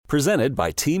Presented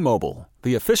by T-Mobile,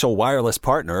 the official wireless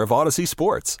partner of Odyssey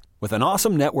Sports. With an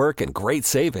awesome network and great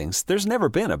savings, there's never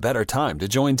been a better time to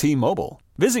join T-Mobile.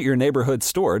 Visit your neighborhood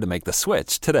store to make the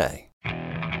switch today.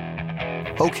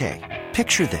 Okay,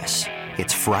 picture this.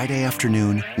 It's Friday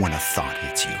afternoon when a thought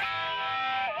hits you.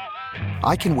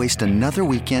 I can waste another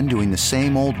weekend doing the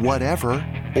same old whatever,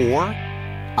 or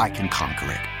I can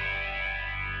conquer it.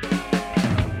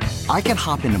 I can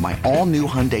hop into my all-new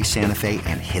Hyundai Santa Fe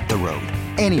and hit the road.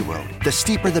 Any road. The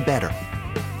steeper, the better.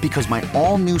 Because my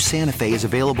all-new Santa Fe is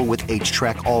available with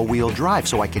H-Track all-wheel drive,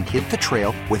 so I can hit the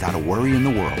trail without a worry in the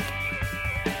world.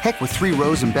 Heck, with 3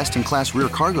 rows and best-in-class rear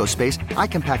cargo space, I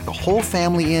can pack the whole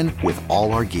family in with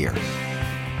all our gear.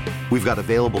 We've got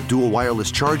available dual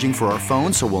wireless charging for our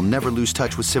phones, so we'll never lose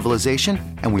touch with civilization,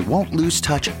 and we won't lose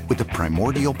touch with the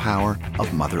primordial power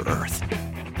of Mother Earth.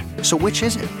 So which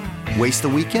is it? Waste the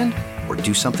weekend or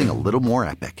do something a little more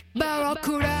epic?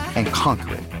 And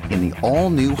conquer it in the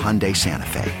all-new Hyundai Santa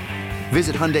Fe.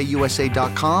 Visit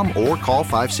HyundaiUSA.com or call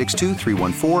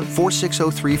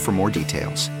 562-314-4603 for more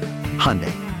details.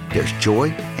 Hyundai, there's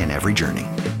joy in every journey.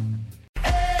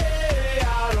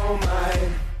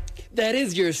 That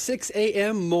is your 6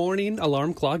 a.m. morning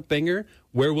alarm clock banger.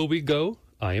 Where will we go?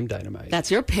 I Am Dynamite.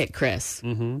 That's your pick, Chris.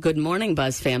 Mm-hmm. Good morning,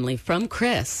 Buzz family, from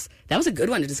Chris. That was a good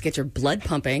one to just get your blood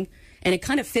pumping. And it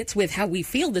kind of fits with how we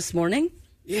feel this morning.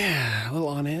 Yeah, a little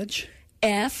on edge.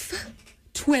 F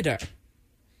Twitter.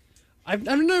 I've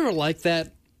never liked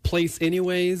that place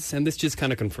anyways, and this just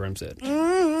kind of confirms it.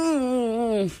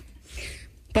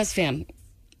 Buzz fam,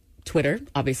 Twitter,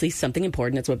 obviously something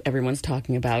important. It's what everyone's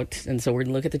talking about. And so we're going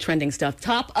to look at the trending stuff.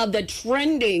 Top of the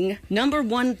trending, number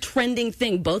one trending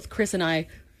thing. Both Chris and I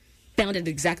found it at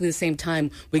exactly the same time.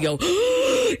 We go,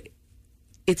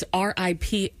 it's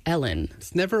R.I.P. Ellen.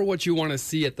 It's never what you want to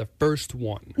see at the first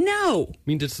one. No. I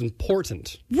mean, it's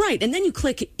important. Right. And then you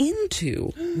click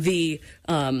into the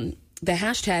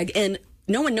hashtag, and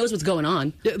no one knows what's going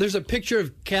on. Yeah, there's a picture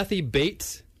of Kathy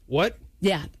Bates. What?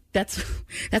 Yeah, that's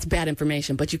bad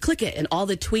information. But you click it, and all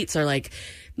the tweets are like,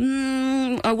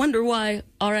 I wonder why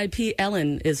R.I.P.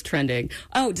 Ellen is trending.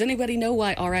 Oh, does anybody know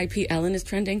why R.I.P. Ellen is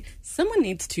trending? Someone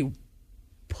needs to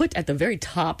put at the very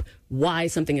top why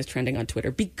something is trending on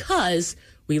Twitter, because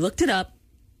we looked it up.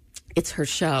 It's her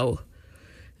show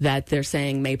that they're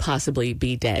saying may possibly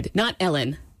be dead. Not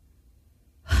Ellen.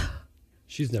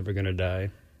 She's never going to die.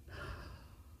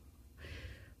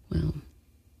 Well,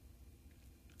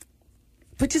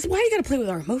 but just why you got to play with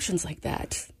our emotions like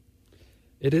that?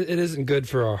 It isn't good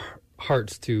for our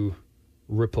hearts to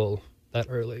ripple that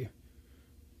early.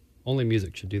 Only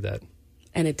music should do that.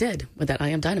 And it did with that I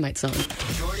Am Dynamite song.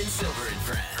 Jordan Silver and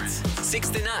Friends, 6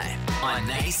 to 9 on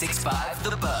 96.5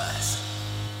 The Buzz.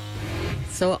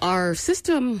 So our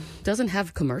system doesn't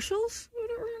have commercials?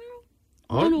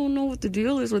 I don't know what the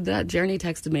deal is with that. Jeremy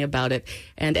texted me about it,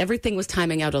 and everything was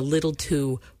timing out a little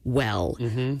too well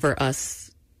for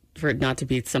us, for it not to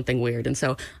be something weird. And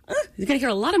so you're going to hear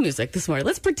a lot of music this morning.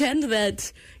 Let's pretend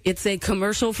that it's a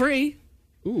commercial-free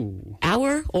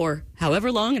hour or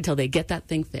however long until they get that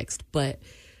thing fixed. But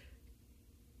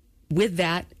with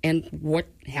that and what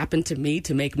happened to me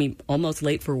to make me almost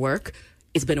late for work,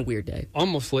 it's been a weird day.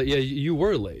 Almost late? Yeah, you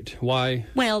were late. Why?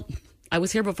 Well, I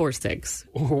was here before 6.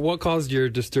 What caused your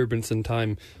disturbance in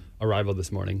time arrival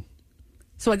this morning?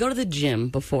 So I go to the gym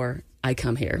before I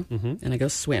come here, and I go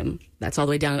swim. That's all the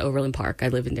way down at Overland Park. I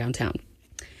live in downtown.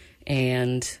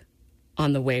 And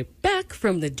on the way back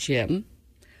from the gym,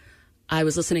 I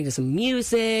was listening to some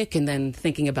music and then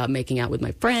thinking about making out with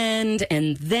my friend.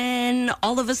 And then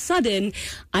all of a sudden,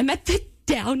 I'm at the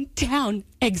downtown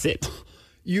exit.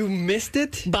 You missed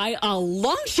it? By a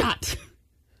long shot.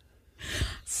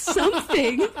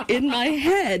 Something in my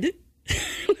head,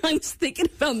 I was thinking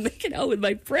about making out with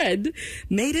my friend,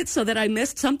 made it so that I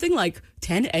missed something like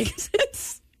 10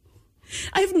 exits.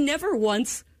 I've never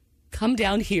once come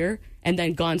down here and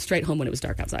then gone straight home when it was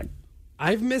dark outside.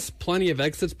 I've missed plenty of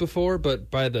exits before, but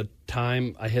by the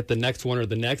time I hit the next one or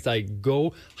the next, I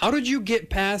go. How did you get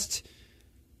past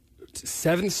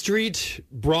 7th Street,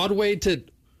 Broadway to...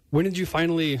 When did you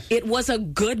finally... It was a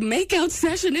good makeout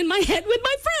session in my head with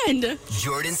my friend.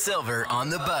 Jordan Silver on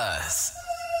the Buzz.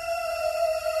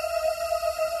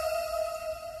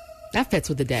 That fits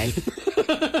with the day.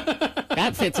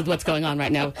 That fits with what's going on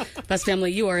right now. Buzz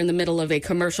family, you are in the middle of a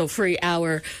commercial-free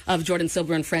hour of Jordan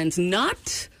Silver and Friends.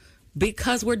 Not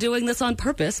because we're doing this on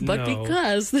purpose, but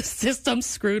because the system's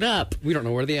screwed up. We don't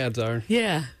know where the ads are.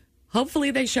 Yeah.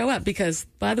 Hopefully they show up because,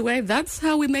 by the way, that's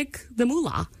how we make the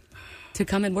moolah to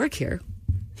come and work here.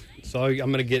 So I'm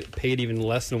going to get paid even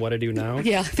less than what I do now?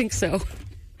 Yeah, I think so.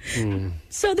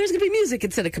 So there's going to be music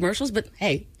instead of commercials, but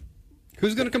hey,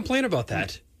 Who's going to complain about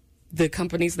that? The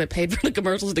companies that paid for the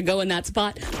commercials to go in that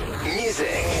spot. Music,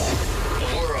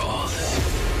 world,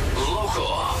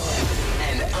 local,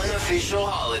 and unofficial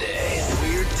holiday.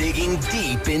 We're digging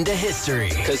deep into history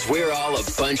because we're all a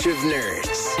bunch of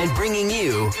nerds. And bringing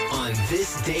you On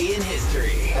This Day in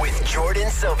History with Jordan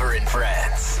Silver and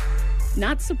Friends.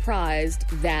 Not surprised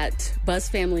that Buzz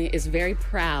Family is very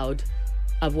proud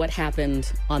of what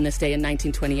happened on this day in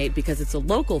 1928 because it's a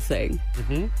local thing.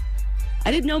 Mm-hmm. I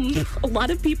didn't know a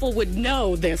lot of people would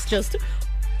know this just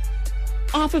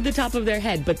off of the top of their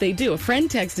head, but they do. A friend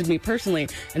texted me personally,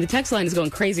 and the text line is going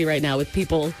crazy right now with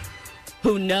people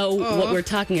who know what we're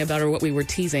talking about or what we were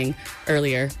teasing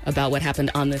earlier about what happened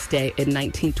on this day in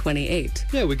 1928.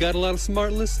 Yeah, we got a lot of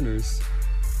smart listeners.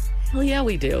 Hell yeah,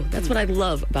 we do. That's what I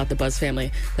love about the Buzz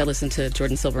family that listen to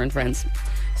Jordan Silver and Friends.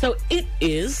 So it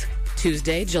is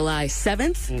Tuesday, July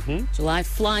 7th. Mm-hmm. July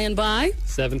flying by.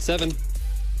 7-7.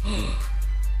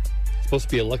 Supposed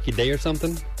to be a lucky day or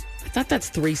something? I thought that's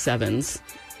 3 sevens.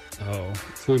 Oh,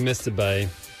 so we missed it by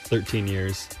 13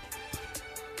 years.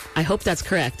 I hope that's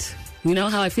correct. You know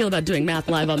how I feel about doing math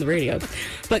live on the radio.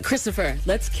 But Christopher,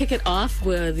 let's kick it off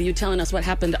with you telling us what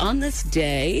happened on this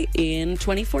day in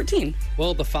 2014.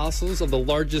 Well, the fossils of the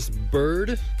largest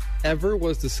bird ever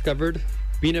was discovered,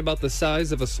 being about the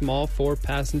size of a small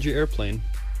 4-passenger airplane.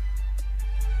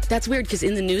 That's weird because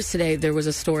in the news today, there was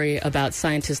a story about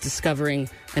scientists discovering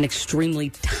an extremely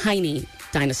tiny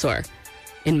dinosaur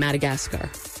in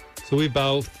Madagascar. So we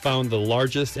both found the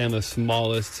largest and the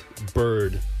smallest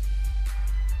bird.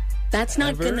 That's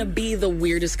not going to be the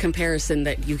weirdest comparison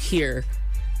that you hear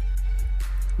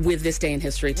with this day in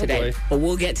history today. But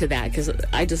we'll get to that because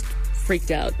I just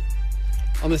freaked out.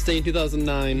 On this day in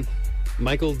 2009,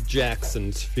 Michael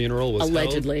Jackson's funeral was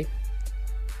allegedly held.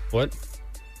 What?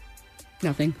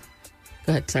 Nothing.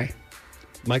 Go ahead, sorry.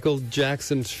 Michael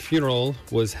Jackson's funeral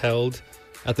was held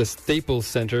at the Staples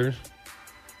Center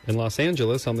in Los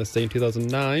Angeles on this day in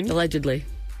 2009. Allegedly.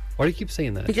 Why do you keep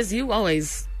saying that? Because you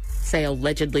always say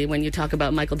allegedly when you talk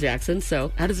about Michael Jackson,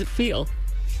 so how does it feel?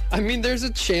 I mean, there's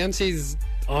a chance he's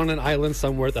on an island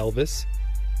somewhere with Elvis.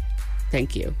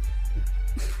 Thank you.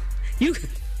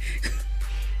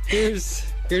 Here's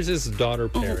his daughter,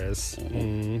 Paris.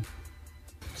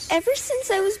 Ever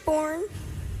since I was born,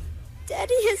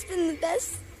 Daddy has been the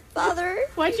best father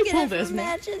Why'd you pull this,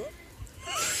 imagine.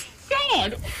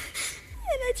 God! And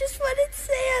I just wanted to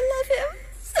say I love him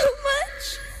so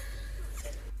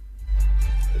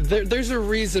much. There's a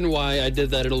reason why I did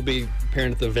that. It'll be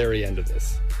apparent at the very end of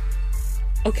this.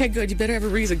 Okay, good. You better have a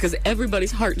reason because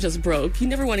everybody's heart just broke. You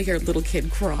never want to hear a little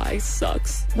kid cry.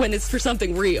 Sucks. When it's for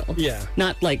something real. Yeah.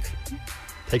 Not like...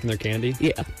 taking their candy?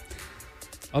 Yeah.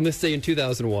 On this day in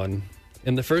 2001,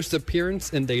 in the first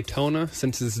appearance in Daytona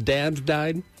since his dad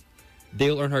died,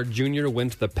 Dale Earnhardt Jr.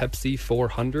 wins the Pepsi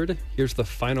 400. Here's the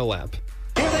final lap.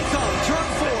 Here they come, turn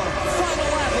 4, final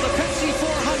lap of the Pepsi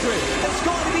 400. It's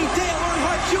going to be Dale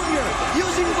Earnhardt Jr.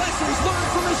 using lessons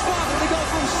learned from his father to go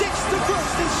from 6th to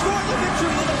 1st and score the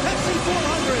victory in the Pepsi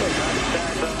 400.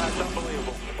 That's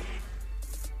unbelievable.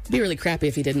 It'd be really crappy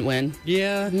if he didn't win.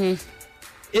 Yeah. Mm-hmm.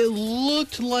 It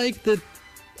looked like the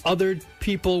other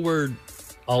people were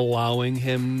allowing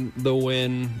him the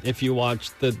win if you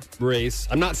watched the race.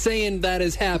 I'm not saying that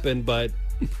has happened, but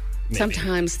maybe.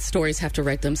 Sometimes stories have to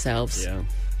write themselves. Yeah.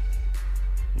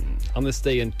 On this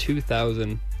day in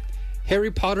 2000,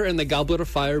 Harry Potter and the Goblet of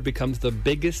Fire becomes the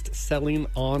biggest selling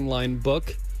online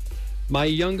book. My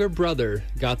younger brother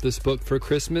got this book for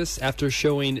Christmas after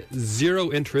showing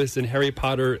zero interest in Harry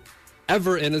Potter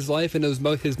ever in his life, and it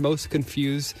was his most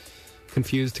confused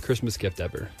Christmas gift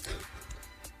ever.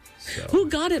 So. Who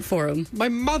got it for him? My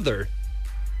mother.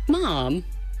 Mom.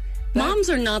 Moms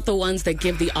are not the ones that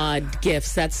give the odd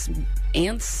gifts. That's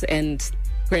aunts and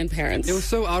grandparents. It was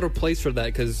so out of place for that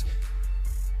because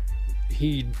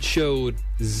he showed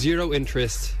zero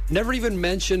interest, never even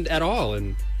mentioned at all,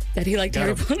 and that he liked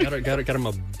Harry Potter. Got him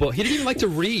a book. He didn't even like to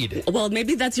read. Well,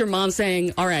 maybe that's your mom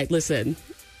saying, all right, listen,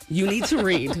 you need to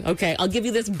read. Okay, I'll give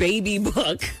you this baby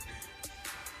book.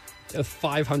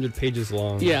 500 pages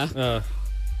long. Yeah.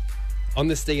 On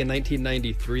this day in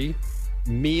 1993,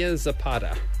 Mia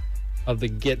Zapata of the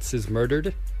Gits is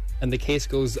murdered, and the case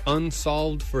goes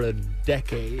unsolved for a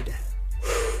decade.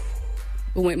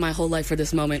 Wait my whole life for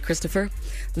this moment, Christopher.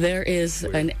 There is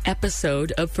an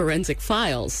episode of Forensic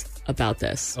Files about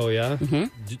this. Oh, yeah?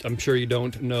 Mm-hmm. I'm sure you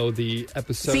don't know the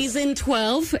episode. Season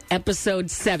 12,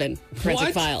 Episode 7, Forensic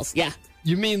What? Files. Yeah.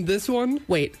 You mean this one?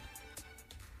 Wait.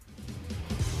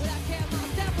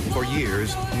 For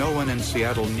years, no one in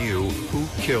Seattle knew who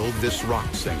killed this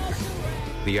rock singer.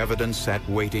 The evidence sat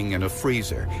waiting in a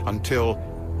freezer until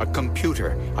a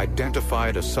computer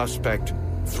identified a suspect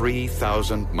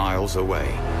 3,000 miles away.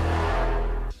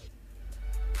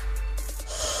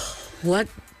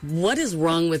 What is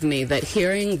wrong with me that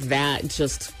hearing that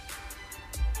just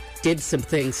did some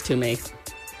things to me?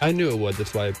 I knew it would.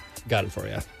 That's why I got it for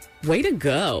you. Way to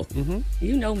go. Mm-hmm.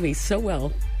 You know me so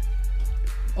well.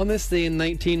 On this day in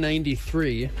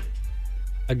 1993,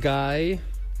 a guy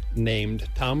named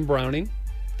Tom Browning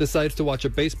decides to watch a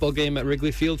baseball game at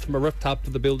Wrigley Field from a rooftop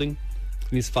of the building. And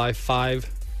he's 5'5",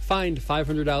 fined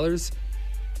 $500.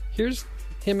 Here's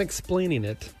him explaining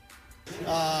it.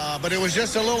 But it was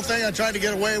just a little thing I tried to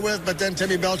get away with, but then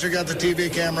Timmy Belcher got the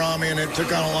TV camera on me and it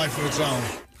took on a life of its own.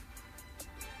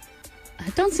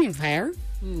 It don't seem fair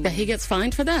that he gets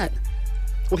fined for that.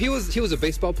 Well, he was a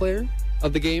baseball player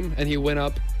of the game, and he went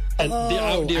up and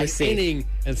the inning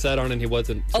and sat on, and he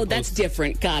wasn't. Oh, that's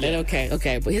different. Got it.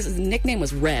 Okay. But his nickname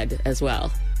was Red as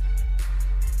well.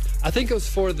 I think it was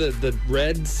for the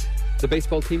Reds, the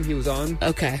baseball team he was on.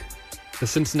 Okay. The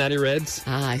Cincinnati Reds.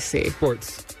 Ah, I see.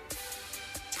 Sports.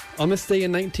 On this day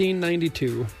in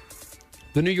 1992,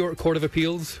 the New York Court of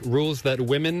Appeals rules that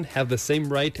women have the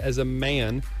same right as a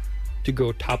man to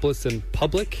go topless in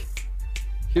public.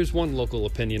 Here's one local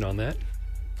opinion on that.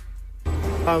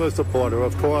 I'm a supporter,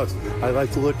 of course. I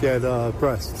like to look at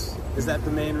breasts. Is that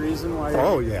the main reason why?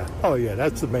 Oh yeah,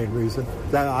 that's the main reason.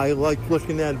 That I like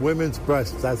looking at women's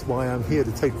breasts. That's why I'm here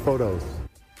to take photos.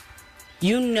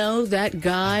 You know that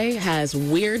guy has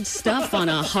weird stuff on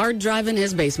a hard drive in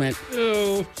his basement.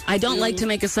 Ew. I don't like to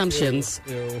make assumptions.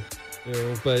 Ew.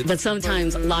 But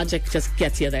sometimes logic just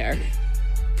gets you there.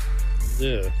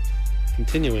 Yeah.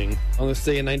 Continuing, on this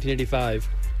day in 1985,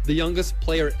 the youngest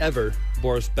player ever,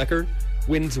 Boris Becker,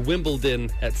 wins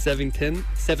Wimbledon at 17.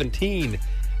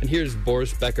 And here's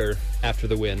Boris Becker after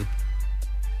the win.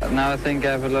 Now I think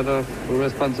I have a lot of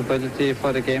responsibility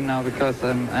for the game now because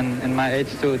I'm in my age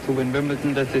to win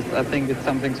Wimbledon. I think it's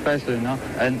something special, you know.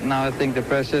 And now I think the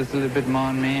pressure is a little bit more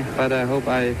on me, but I hope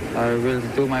I will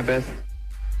do my best.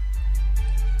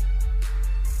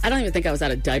 I don't even think I was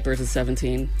out of diapers at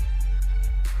 17.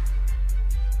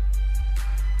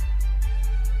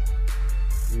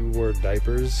 You wore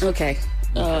diapers? Okay.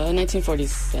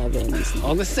 1947.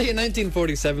 On this day in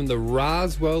 1947, the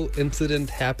Roswell incident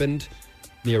happened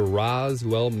near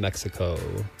Roswell, Mexico.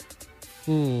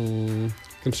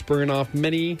 Spurring off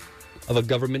many of a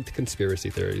government conspiracy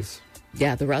theories.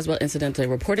 Yeah, the Roswell incident, a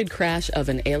reported crash of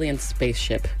an alien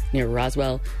spaceship near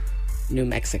Roswell, New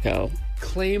Mexico.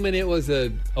 Claiming it was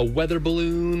a weather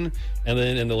balloon, and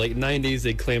then in the late 90s,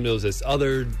 they claimed it was this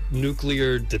other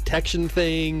nuclear detection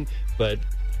thing, but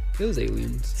it was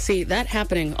aliens. See, that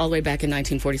happening all the way back in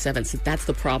 1947, so that's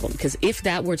the problem. Because if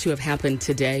that were to have happened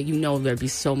today, you know there'd be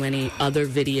so many other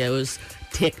videos,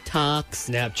 TikToks.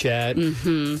 Snapchat.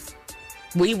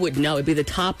 Mm-hmm. We would know. It'd be the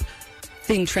top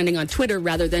thing trending on Twitter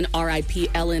rather than R.I.P.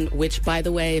 Ellen, which, by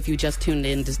the way, if you just tuned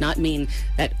in, does not mean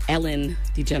that Ellen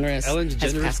DeGeneres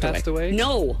has passed away.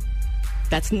 No,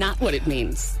 that's not what it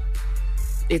means.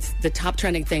 It's the top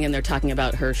trending thing, and they're talking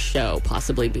about her show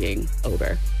possibly being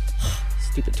over.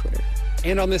 Stupid Twitter.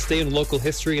 And on this day in local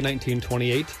history in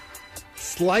 1928,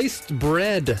 sliced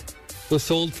bread was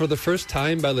sold for the first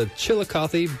time by the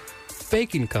Chillicothe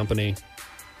Baking Company.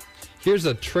 Here's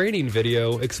a training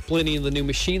video explaining the new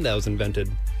machine that was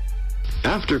invented.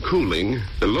 After cooling,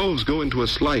 the loaves go into a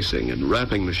slicing and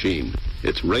wrapping machine.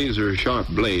 Its razor-sharp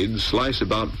blades slice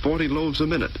about 40 loaves a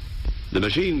minute. The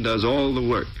machine does all the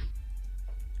work.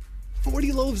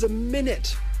 40 loaves a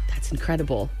minute! That's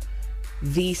incredible.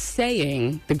 The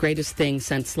saying, the greatest thing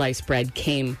since sliced bread,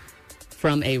 came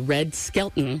from a Red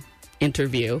Skelton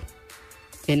interview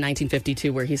in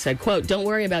 1952 where he said, quote, "Don't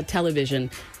worry about television.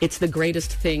 It's the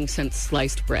greatest thing since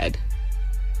sliced bread."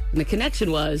 And the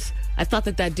connection was, I thought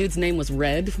that dude's name was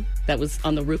Red, that was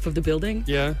on the roof of the building.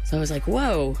 Yeah. So I was like,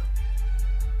 whoa,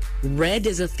 red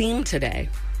is a theme today.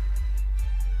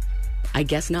 I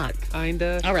guess not.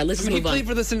 Kinda. All right, let's move on. He played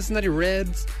for the Cincinnati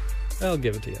Reds. I'll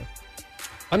give it to you.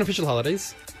 Unofficial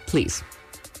holidays. Please.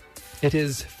 It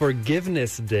is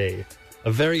Forgiveness Day.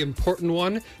 A very important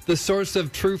one. The source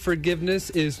of true forgiveness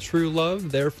is true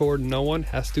love. Therefore, no one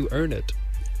has to earn it.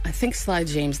 I think Sly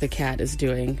James the Cat is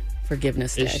doing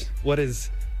Forgiveness Day. What is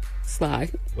Sly?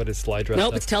 What is Sly dressed Nope,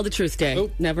 up? it's Tell the Truth Day. Oh.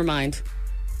 Never mind.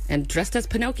 And dressed as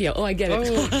Pinocchio. Oh, I get it.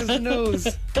 Oh, because the nose.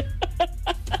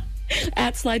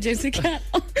 At Sly James the Cat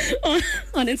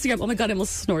on Instagram. Oh my God, I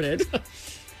almost snorted.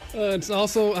 It's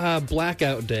also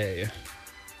Blackout Day.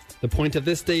 The point of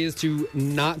this day is to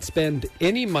not spend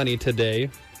any money today,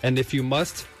 and if you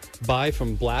must, buy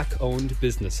from black-owned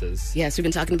businesses. Yes, we've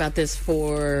been talking about this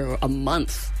for a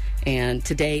month, And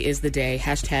today is the day,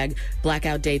 hashtag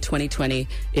Blackout Day 2020,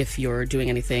 if you're doing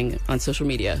anything on social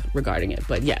media regarding it.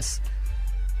 But yes.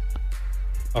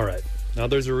 All right. Now,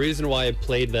 there's a reason why I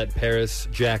played that Paris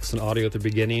Jackson audio at the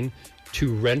beginning,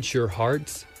 to wrench your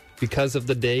hearts, because of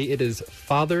the day. It is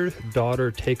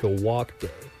Father-Daughter Take a Walk Day.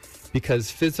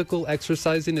 Because physical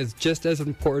exercising is just as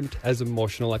important as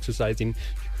emotional exercising to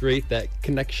create that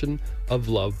connection of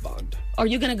love bond. Are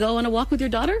you going to go on a walk with your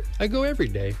daughter? I go every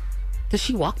day. Does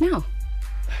she walk now?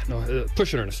 No,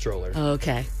 pushing her in a stroller.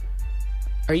 Okay.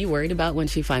 Are you worried about when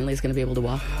she finally is going to be able to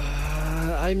walk?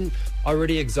 I'm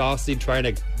already exhausted trying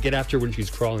to get after when she's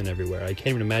crawling everywhere. I can't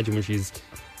even imagine when she's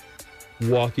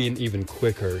walking even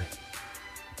quicker.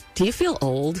 Do you feel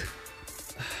old?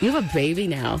 You have a baby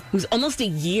now who's almost a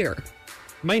year.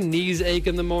 My knees ache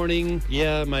in the morning.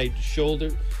 Yeah, my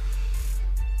shoulder.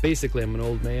 Basically, I'm an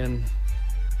old man.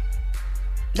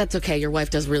 That's okay. Your wife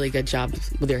does a really good job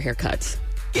with your haircuts.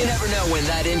 You never know when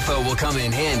that info will come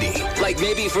in handy. Like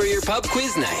maybe for your pub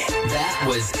quiz night. That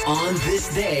was On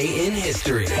This Day in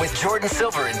History with Jordan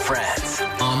Silver and friends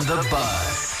on The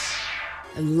Buzz.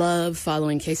 I love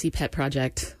following Casey Pet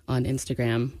Project on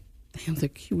Instagram. They have the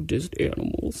cutest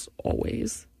animals,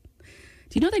 always.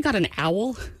 Do you know they got an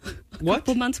owl a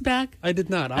couple months back? I did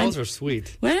not. Owls are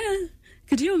sweet. Well,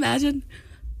 could you imagine?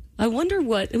 I wonder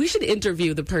what... We should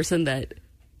interview the person that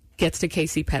gets to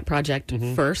Casey Pet Project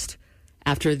first,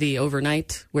 after the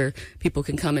overnight, where people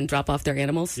can come and drop off their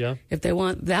animals. Yeah. If they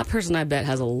want. That person, I bet,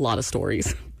 has a lot of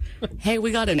stories. Hey,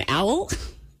 we got an owl.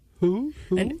 Who?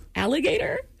 An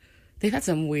alligator. They've had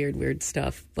some weird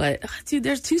stuff. But, dude,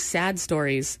 there's 2 sad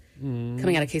stories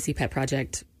coming out of Casey Pet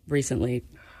Project recently.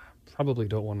 Probably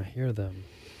don't want to hear them.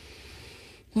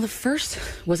 Well, the first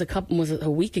was a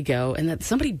week ago, and that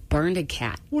somebody burned a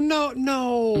cat. Well,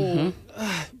 no.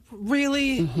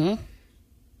 Really? Mm-hmm.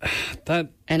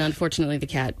 And unfortunately, the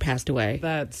cat passed away.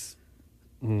 That's...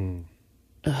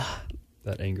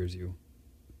 that angers you.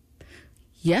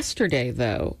 Yesterday,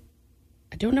 though,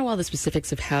 I don't know all the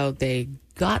specifics of how they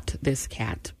got this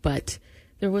cat, but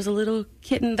there was a little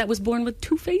kitten that was born with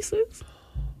 2 faces.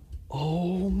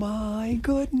 Oh, my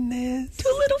goodness. 2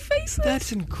 little faces.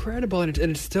 That's incredible. And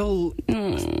it's still...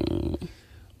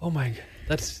 Oh, my...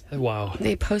 That's... Wow.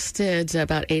 They posted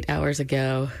about 8 hours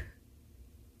ago.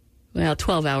 Well,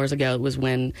 12 hours ago was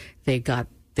when they got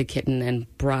the kitten and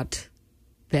brought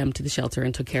them to the shelter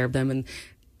and took care of them. And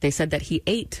they said that he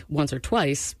ate once or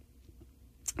twice,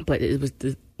 but it was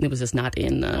just not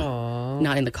in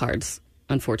the cards,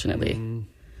 unfortunately.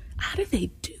 How do they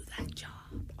do that job?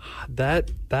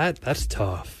 That's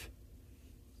tough.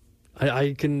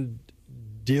 I can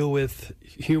deal with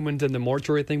humans and the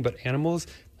mortuary thing, but animals,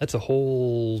 that's a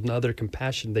whole nother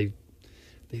compassion. They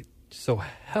so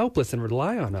helpless and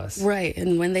rely on us. Right.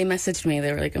 And when they messaged me,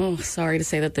 they were like, oh, sorry to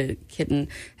say that the kitten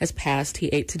has passed. He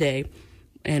ate today.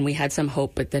 And we had some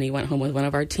hope, but then he went home with one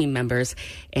of our team members,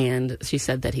 and she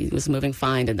said that he was moving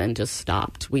fine and then just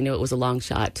stopped. We knew it was a long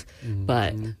shot,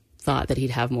 but thought that he'd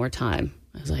have more time.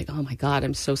 I was like, oh my God,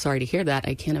 I'm so sorry to hear that.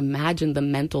 I can't imagine the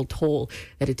mental toll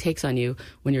that it takes on you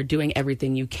when you're doing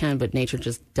everything you can, but nature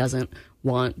just doesn't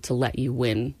want to let you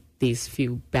win these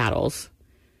few battles.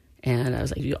 And I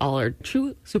was like, you all are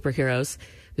true superheroes.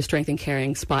 The strength and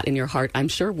caring spot in your heart, I'm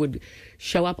sure, would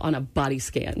show up on a body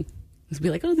scan. It'd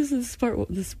be like, oh, this is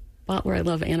the spot where I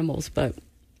love animals. But,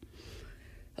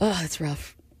 oh, that's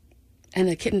rough. And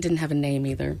the kitten didn't have a name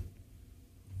either.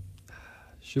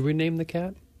 Should we name the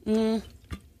cat? I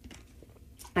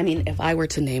mean, if I were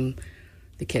to name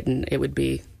the kitten, it would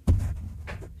be...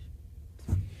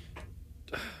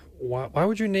 Why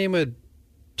would you name a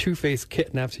two-faced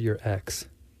kitten after your ex?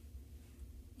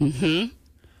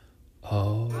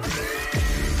 Oh.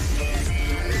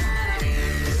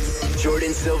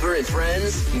 Jordan Silver and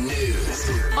Friends News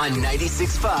on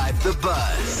 96.5 The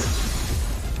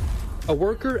Buzz. A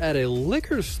worker at a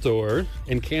liquor store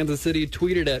in Kansas City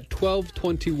tweeted at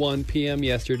 12:21 p.m.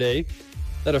 yesterday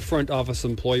that a front office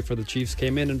employee for the Chiefs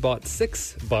came in and bought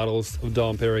 6 bottles of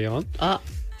Dom Perignon.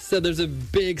 Said there's a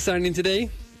big signing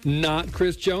today, not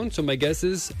Chris Jones, so my guess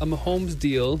is a Mahomes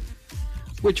deal,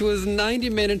 which was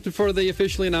 90 minutes before they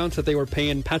officially announced that they were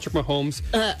paying Patrick Mahomes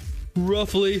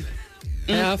roughly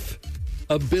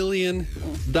 $500 million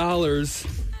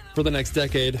for the next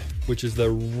decade, which is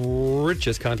the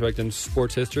richest contract in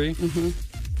sports history.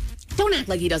 Don't act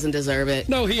like he doesn't deserve it.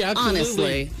 No, he absolutely...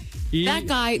 Honestly. That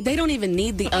guy, they don't even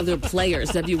need the other players.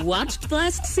 Have you watched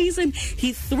last season?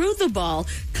 He threw the ball,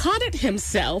 caught it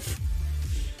himself,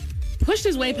 pushed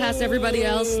his way past everybody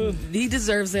else. He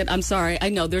deserves it. I'm sorry. I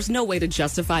know there's no way to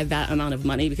justify that amount of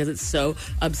money because it's so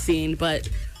obscene, but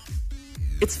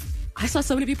I saw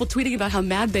so many people tweeting about how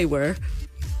mad they were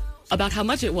about how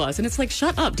much it was. And it's like,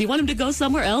 shut up. Do you want him to go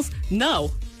somewhere else?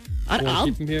 No. I'll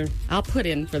keep him here. I'll put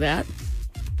in for that.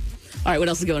 All right, what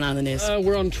else is going on in the news?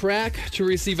 We're on track to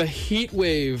receive a heat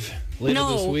wave later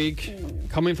this week,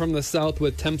 coming from the south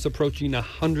with temps approaching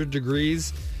 100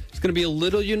 degrees. It's going to be a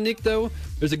little unique, though.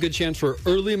 There's a good chance for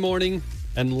early morning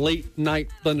and late night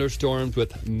thunderstorms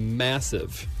with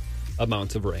massive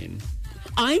amounts of rain.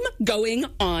 I'm going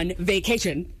on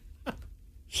vacation.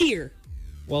 Here.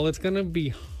 Well, it's going to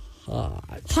be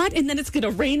hot. Hot, and then it's going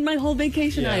to rain my whole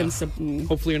vacation? Yeah. I am so...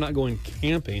 Hopefully you're not going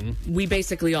camping. We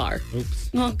basically are. Oops.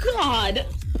 Oh, God.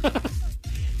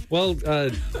 Well,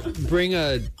 bring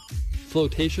a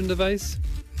flotation device.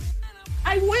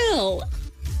 I will.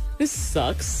 This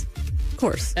sucks. Of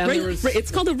course. And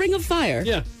it's called a Ring of Fire.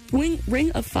 Yeah.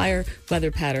 Ring of Fire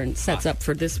weather pattern sets up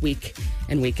for this week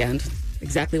and weekend.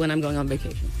 Exactly when I'm going on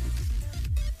vacation.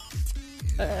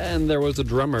 And there was a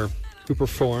drummer who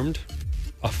performed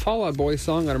a Fall Out Boy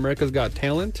song on America's Got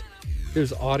Talent.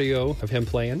 Here's audio of him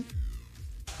playing.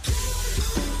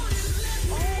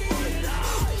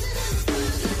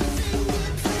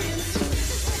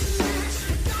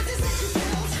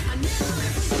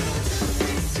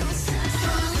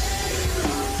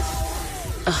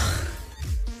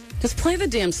 Just play the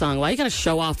damn song. Why you gotta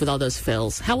show off with all those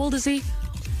fills? How old is he?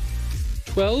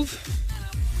 12.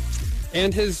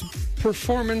 And his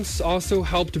performance also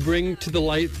helped bring to the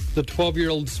light the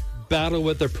 12-year-old's battle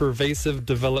with a pervasive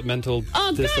developmental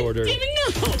disorder.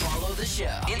 Follow the show.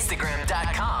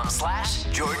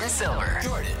 Instagram.com/Jordan Silver.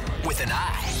 Jordan with an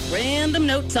I. Random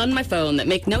notes on my phone that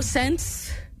make no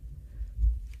sense.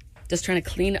 Just trying to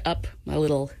clean up my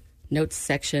little notes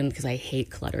section because I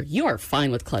hate clutter. You are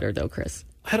fine with clutter, though, Chris.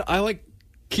 I like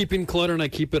keeping clutter, and I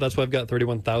keep it. That's why I've got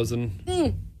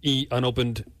 31,000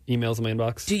 unopened emails in my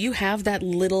inbox. Do you have that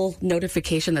little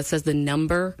notification that says the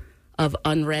number of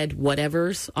unread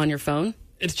whatevers on your phone?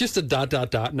 It's just a ...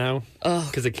 now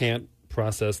because it can't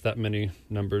process that many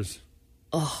numbers.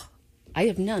 Oh, I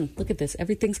have none. Look at this.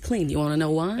 Everything's clean. You want to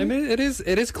know why? I mean, it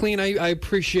is clean. I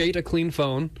appreciate a clean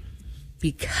phone.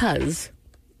 Because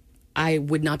I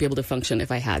would not be able to function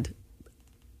if I had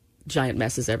giant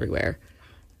messes everywhere.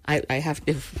 I have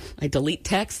to. I delete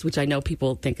text, which I know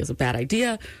people think is a bad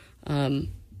idea.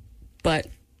 But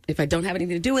if I don't have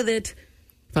anything to do with it,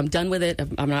 if I'm done with it, if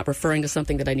I'm not referring to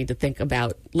something that I need to think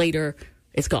about later,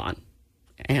 it's gone.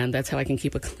 And that's how I can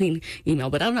keep a clean email.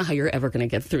 But I don't know how you're ever going to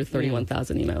get through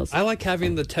 31,000 emails. I like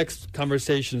having the text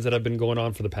conversations that have been going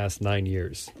on for the past 9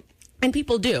 years. And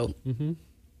people do. Mm-hmm.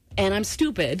 And I'm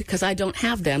stupid because I don't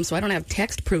have them, so I don't have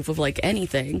text proof of like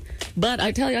anything. But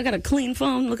I tell you, I got a clean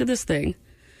phone. Look at this thing.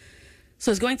 So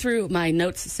I was going through my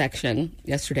notes section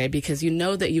yesterday because you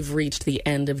know that you've reached the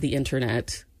end of the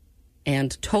internet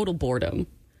and total boredom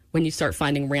when you start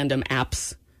finding random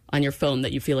apps on your phone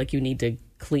that you feel like you need to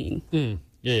clean.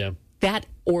 Yeah. That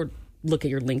or look at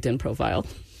your LinkedIn profile.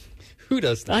 Who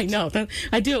does that? I know.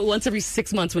 I do it once every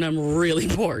 6 months when I'm really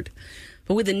bored.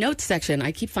 But with the notes section,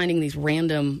 I keep finding these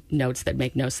random notes that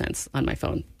make no sense on my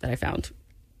phone that I found.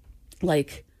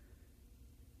 Like,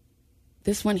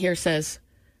 this one here says,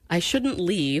 I shouldn't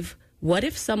leave. What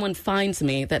if someone finds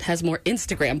me that has more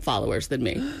Instagram followers than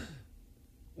me?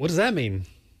 What does that mean?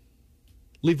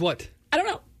 Leave what? I don't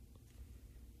know.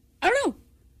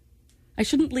 I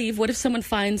shouldn't leave. What if someone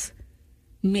finds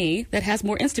me that has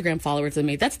more Instagram followers than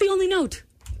me? That's the only note.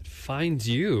 Finds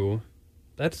you?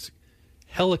 That's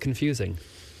hella confusing.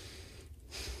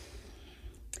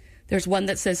 There's one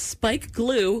that says spike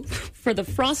glue for the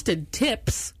frosted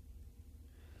tips.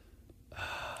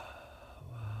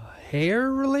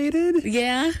 Hair related?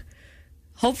 Yeah.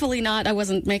 Hopefully not. I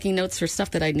wasn't making notes for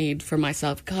stuff that I need for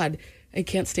myself. God, I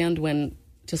can't stand when,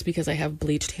 just because I have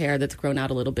bleached hair that's grown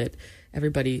out a little bit,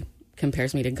 everybody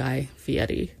compares me to Guy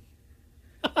Fieri.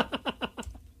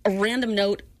 A random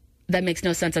note that makes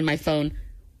no sense on my phone.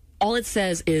 All it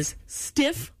says is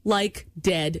stiff like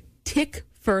dead, tick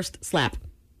first slap.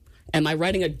 Am I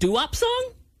writing a doo-wop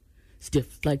song?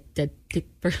 Stiff like dead, tick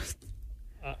first.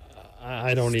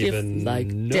 I don't Stiff even like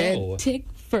know. Dead, tick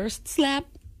first slap.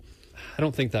 I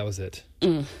don't think that was it.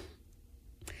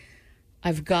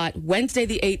 I've got Wednesday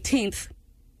the 18th.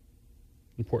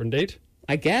 Important date?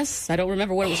 I guess. I don't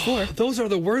remember what it was for. Those are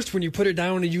the worst when you put it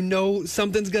down and you know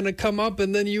something's going to come up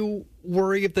and then you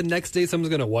worry if the next day someone's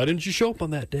going to, why didn't you show up on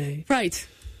that day? Right.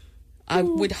 I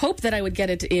would hope that I would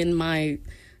get it in my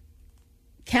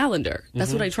calendar.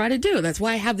 That's what I try to do. That's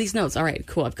why I have these notes. All right,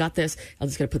 cool. I've got this. I'm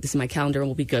just going to put this in my calendar and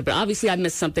we'll be good. But obviously I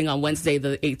missed something on Wednesday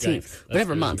the 18th.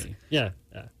 Whatever month. Yeah.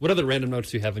 What other random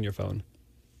notes do you have on your phone?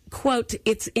 Quote,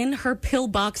 it's in her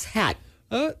pillbox hat.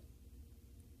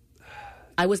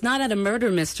 I was not at a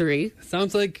murder mystery.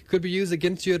 Sounds like could be used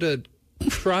against you at a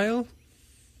trial.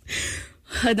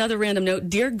 Another random note.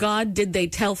 Dear God, did they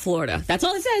tell Florida? That's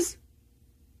all it says.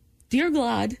 Dear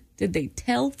God, did they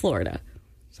tell Florida?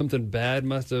 Something bad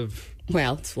must have...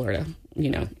 Well, it's Florida, you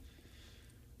know.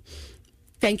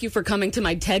 Thank you for coming to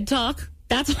my TED Talk.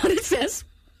 That's what it says.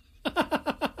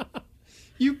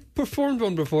 You performed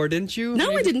one before, didn't you?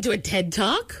 No, I didn't do a TED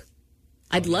Talk.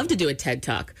 I'd love to do a TED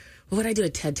Talk. What would I do a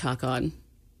TED Talk on?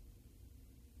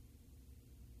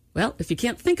 Well, if you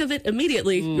can't think of it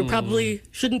immediately, you probably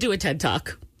shouldn't do a TED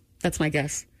Talk. That's my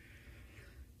guess.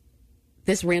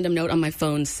 This random note on my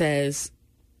phone says,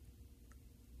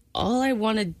 all I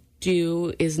want to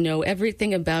do is know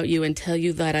everything about you and tell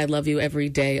you that I love you every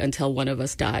day until one of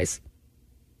us dies.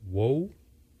 Whoa.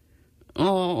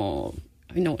 Oh,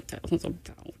 I know what that was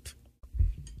about.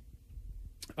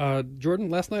 Jordan,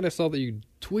 last night I saw that you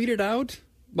tweeted out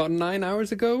about 9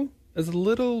 hours ago. It's a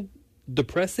little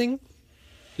depressing.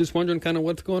 Just wondering kind of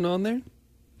what's going on there.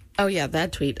 Oh, yeah,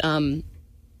 that tweet. I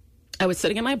was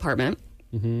sitting in my apartment,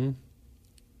 and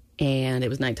it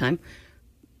was nighttime.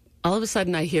 All of a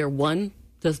sudden, I hear one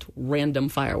just random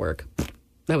firework.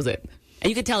 That was it. And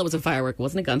you could tell it was a firework. It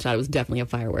wasn't a gunshot. It was definitely a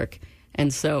firework.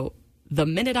 And so the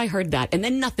minute I heard that, and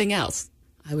then nothing else,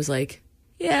 I was like,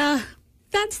 yeah,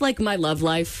 that's like my love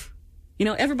life. You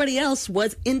know, everybody else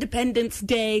was Independence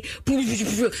Day,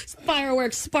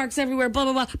 fireworks, sparks everywhere, blah,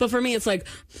 blah, blah. But for me, it's like,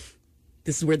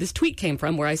 this is where this tweet came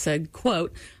from, where I said,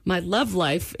 quote, my love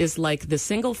life is like the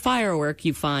single firework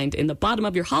you find in the bottom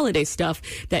of your holiday stuff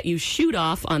that you shoot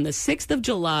off on the 6th of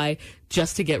July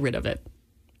just to get rid of it.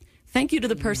 Thank you to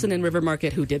the person in River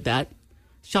Market who did that.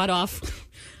 Shot off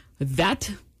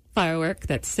that firework,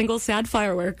 that single sad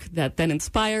firework that then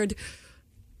inspired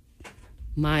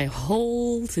my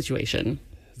whole situation.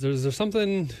 Is there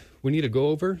something we need to go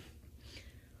over?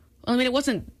 Well, I mean, it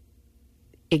wasn't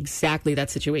exactly that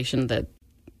situation that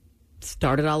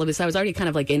started all of this. I was already kind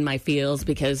of like in my feels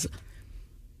because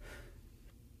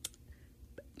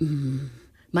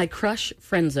my crush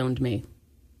friend zoned me.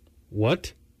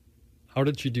 What? How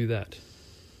did she do that?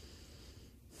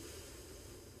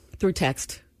 Through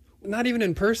text. Not even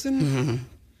in person? Mm-hmm.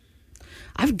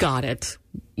 I've got it.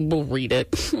 We'll read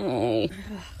it. Oh.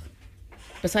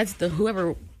 Besides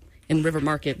whoever in River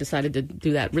Market decided to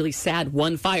do that really sad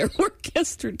one firework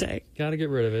yesterday. Gotta get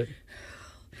rid of it.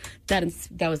 That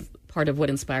was part of what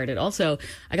inspired it. Also,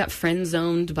 I got friend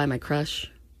zoned by my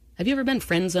crush. Have you ever been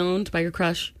friend zoned by your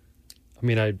crush? I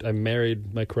mean, I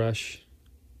married my crush.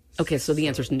 Okay, so the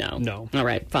answer's no. No. All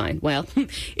right, fine. Well,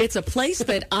 it's a place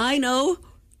that I know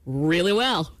really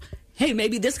well. Hey,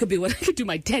 maybe this could be what I could do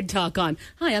my TED Talk on.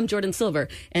 Hi, I'm Jordan Silver,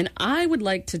 and I would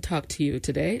like to talk to you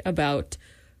today about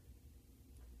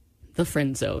the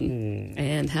friend zone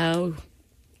and how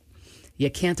you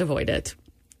can't avoid it.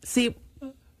 See,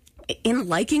 in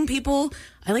liking people,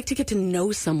 I like to get to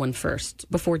know someone first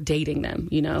before dating them,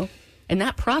 you know? And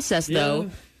that process,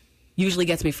 though, usually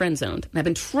gets me friend zoned. And I've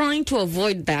been trying to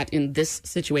avoid that in this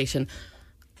situation,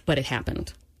 but it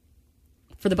happened.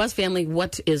 For the Buzz family,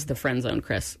 what is the friend zone,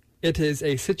 Chris? It is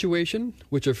a situation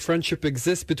which a friendship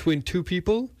exists between two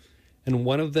people, and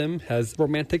one of them has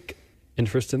romantic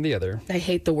interest in the other. I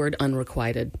hate the word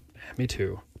unrequited. Me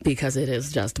too. Because it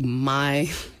is just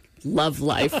my love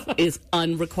life is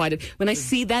unrequited. When I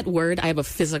see that word, I have a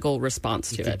physical response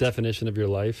to it. It's the definition of your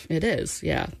life. It is,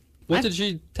 yeah. What did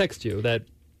she text you that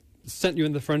sent you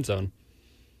in the friend zone?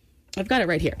 I've got it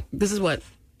right here. This is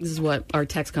what our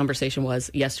text conversation was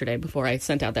yesterday before I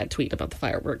sent out that tweet about the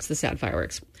fireworks, the sad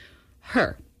fireworks.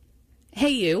 Her. Hey,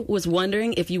 you, was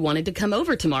wondering if you wanted to come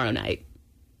over tomorrow night.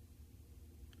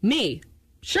 Me.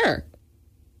 Sure.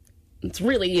 It's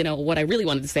really, what I really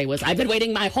wanted to say was, I've been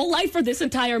waiting my whole life for this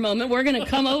entire moment. We're going to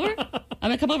come over. I'm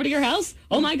going to come over to your house.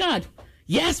 Oh, my God.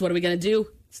 Yes, what are we going to do?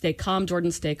 Stay calm,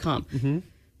 Jordan, stay calm. Mm-hmm.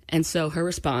 And so her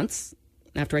response,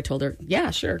 after I told her, yeah,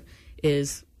 sure,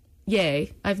 is,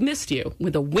 yay, I've missed you,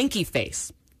 with a winky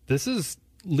face. This is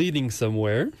leading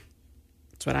somewhere.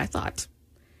 That's what I thought.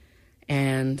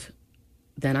 And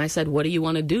then I said, what do you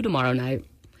want to do tomorrow night?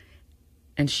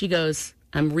 And she goes,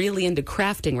 I'm really into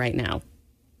crafting right now.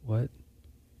 What?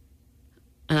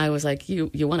 And I was like, you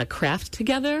want to craft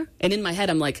together? And in my head,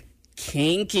 I'm like,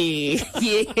 kinky.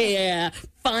 Yeah,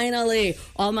 finally.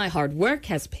 All my hard work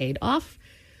has paid off.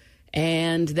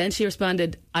 And then she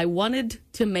responded, I wanted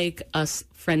to make us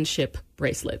friendship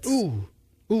bracelets. Ooh,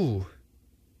 ooh,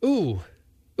 ooh,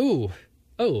 ooh,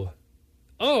 oh,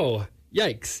 oh,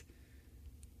 yikes.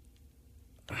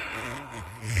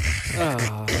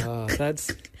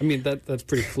 That's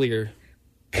pretty clear.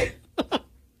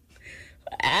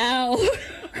 Ow.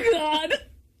 God.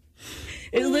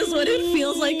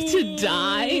 like to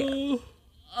die?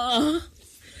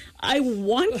 I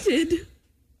wanted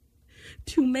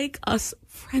to make us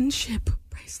friendship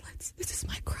bracelets. This is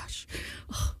my crush.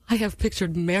 I have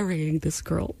pictured marrying this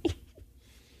girl.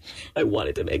 I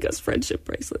wanted to make us friendship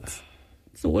bracelets.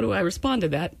 So what do I respond to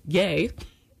that? Yay.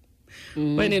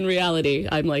 When in reality,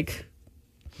 I'm like,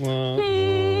 what's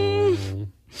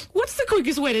the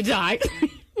quickest way to die?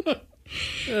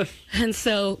 And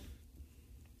so,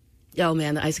 oh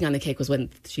man, the icing on the cake was when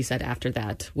she said after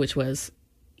that, which was,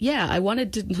 yeah, I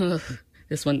wanted to,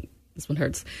 this one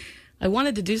hurts. I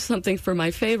wanted to do something for my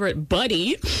favorite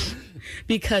buddy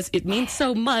because it means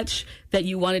so much that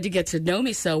you wanted to get to know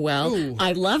me so well. Ooh.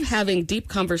 I love having deep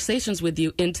conversations with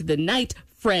you into the night,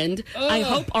 friend. I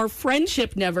hope our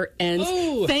friendship never ends.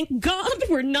 Thank God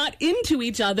we're not into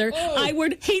each other. I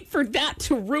would hate for that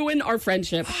to ruin our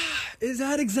friendship. Is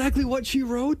that exactly what she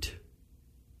wrote?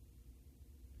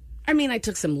 I mean, I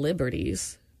took some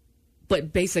liberties,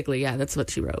 but basically, yeah, that's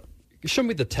what she wrote. Show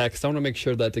me the text. I want to make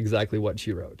sure that's exactly what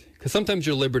she wrote. Because sometimes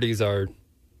your liberties are...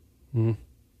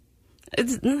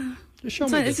 This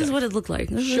is what it looked like.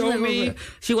 Show me.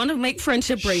 She wanted to make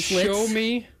friendship bracelets. Show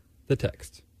me the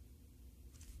text.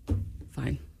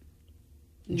 Fine.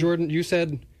 Jordan, you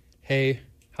said, hey,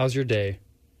 how's your day?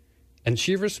 And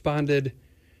she responded,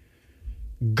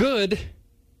 good.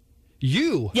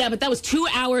 You. Yeah, but that was 2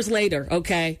 hours later,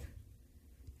 okay?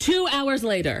 2 hours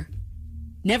later.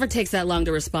 Never takes that long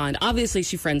to respond. Obviously,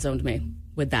 she friend-zoned me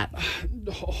with that.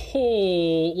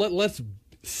 Let's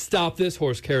stop this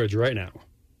horse carriage right now.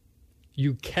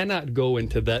 You cannot go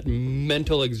into that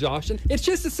mental exhaustion. It's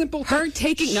just a simple... Her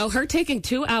taking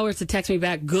 2 hours to text me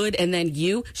back, good, and then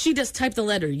you. She just typed the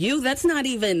letter you. That's not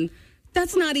even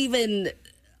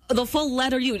the full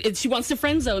letter you. She wants to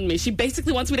friend-zone me. She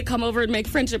basically wants me to come over and make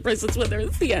friendship bracelets with her.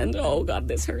 That's the end. Oh, God,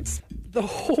 this hurts. The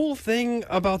whole thing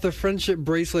about the friendship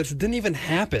bracelets didn't even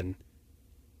happen.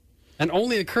 And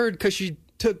only occurred because she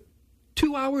took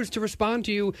 2 hours to respond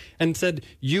to you and said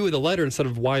you in the letter instead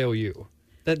of YOU.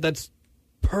 That's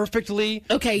perfectly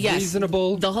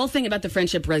reasonable. The whole thing about the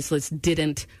friendship bracelets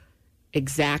didn't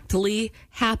exactly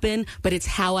happen, but it's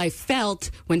how I felt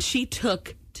when she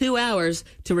took 2 hours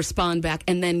to respond back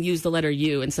and then use the letter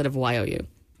U instead of YOU.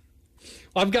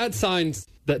 I've got signs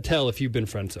that tell if you've been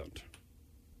friend-zoned.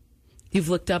 You've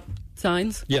looked up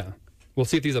signs? Yeah. We'll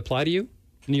see if these apply to you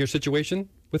in your situation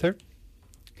with her.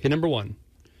 Okay, number 1.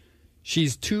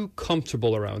 She's too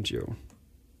comfortable around you.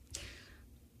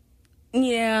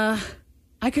 Yeah.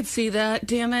 I could see that,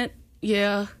 damn it.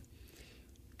 Yeah.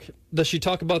 Does she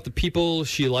talk about the people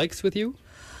she likes with you?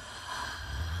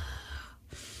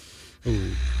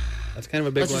 Ooh. That's kind of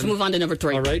a big one. Let's just move on to number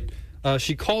 3. All right.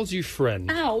 She calls you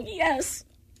friend. Ow, yes.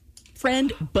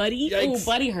 Friend, buddy. Yikes. Oh,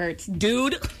 buddy hurts.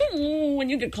 Dude. When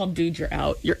you get called dude, you're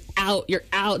out. You're out. You're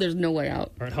out. There's no way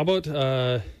out. All right. How about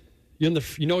you're in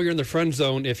the friend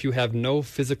zone if you have no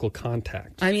physical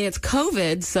contact? I mean, it's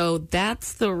COVID, so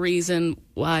that's the reason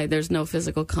why there's no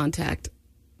physical contact.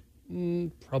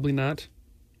 Probably not.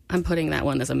 I'm putting that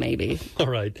one as a maybe. All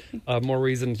right. More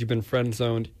reasons you've been friend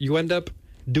zoned. You end up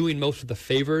doing most of the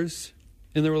favors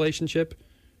in the relationship.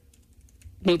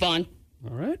 Move on.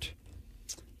 All right.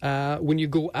 When you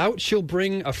go out, she'll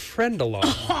bring a friend along.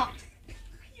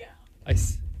 Yeah.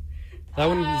 That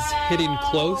one's hitting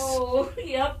close. Oh,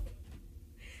 yep.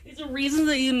 These are reasons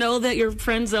that you know that you're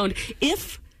friend zoned.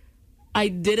 If I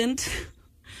didn't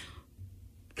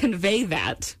convey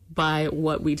that by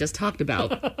what we just talked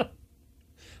about.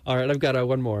 All right, I've got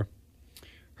one more.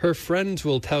 Her friends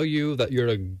will tell you that you're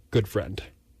a good friend.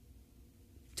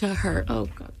 To her. Oh,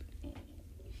 God.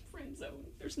 Friend zone.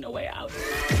 There's no way out.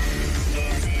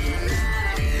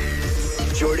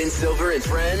 Jordan Silver and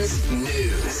Friends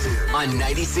News on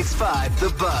 96.5 The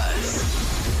Buzz.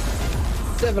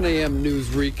 7 a.m. news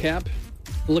recap.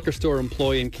 A liquor store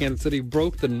employee in Kansas City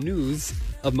broke the news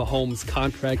of Mahomes'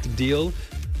 contract deal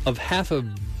of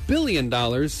 $500 million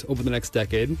over the next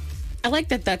decade. I like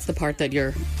that that's the part that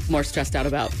you're more stressed out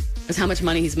about, is how much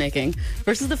money he's making,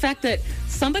 versus the fact that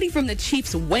somebody from the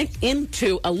Chiefs went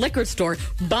into a liquor store,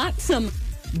 bought some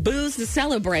booze to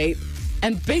celebrate,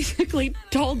 and basically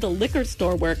told the liquor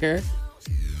store worker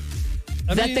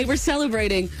that they were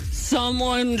celebrating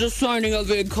someone just signing a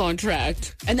big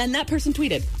contract. And then that person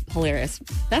tweeted. Hilarious.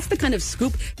 That's the kind of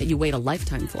scoop that you wait a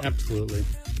lifetime for. Absolutely.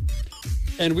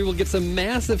 And we will get some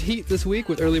massive heat this week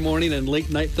with early morning and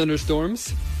late night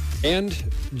thunderstorms. And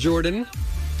Jordan,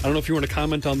 I don't know if you want to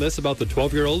comment on this about the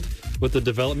 12-year-old with the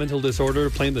developmental disorder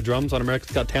playing the drums on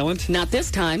America's Got Talent. Not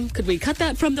this time. Could we cut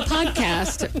that from the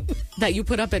podcast that you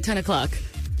put up at 10 o'clock?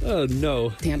 Oh,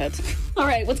 no. Damn it. All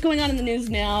right, what's going on in the news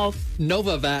now?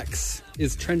 Novavax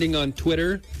is trending on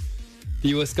Twitter. The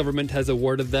U.S. government has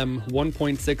awarded them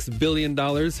 $1.6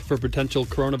 billion for potential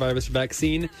coronavirus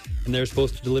vaccine, and they're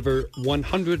supposed to deliver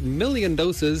 100 million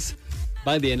doses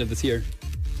by the end of this year.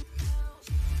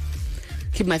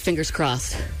 Keep my fingers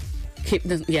crossed.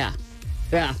 Yeah.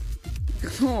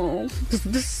 Oh,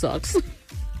 this sucks.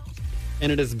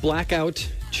 And it is Blackout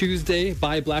Tuesday,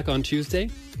 Buy Black on Tuesday.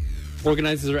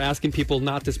 Organizers are asking people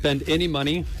not to spend any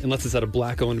money unless it's at a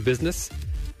Black-owned business.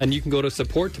 And you can go to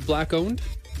Support Black-Owned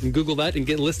and Google that and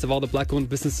get a list of all the Black-owned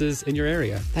businesses in your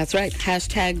area. That's right.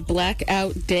 Hashtag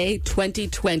Blackout Day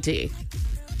 2020.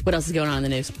 What else is going on in the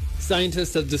news?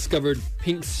 Scientists have discovered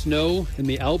pink snow in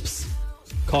the Alps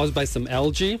caused by some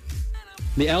algae.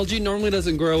 The algae normally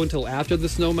doesn't grow until after the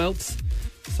snow melts,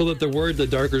 so that they're worried the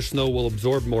darker snow will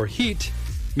absorb more heat,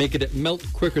 making it melt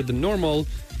quicker than normal,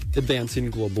 advancing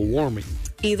global warming.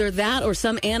 Either that or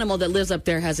some animal that lives up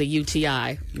there has a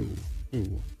UTI.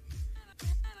 Ooh.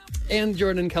 And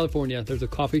Jordan, in California, there's a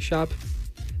coffee shop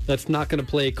that's not going to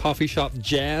play coffee shop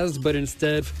jazz, but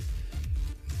instead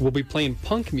will be playing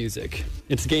punk music.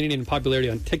 It's gaining in popularity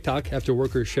on TikTok after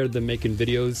workers shared them making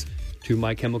videos to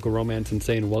My Chemical Romance and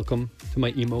saying, "Welcome to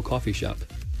my emo coffee shop."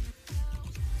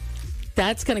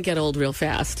 That's going to get old real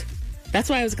fast. That's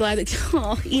why I was glad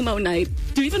that, emo night.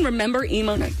 Do you even remember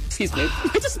emo night? Excuse me.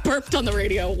 I just burped on the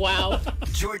radio. Wow.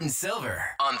 Jordan Silver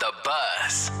on the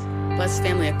bus. Bus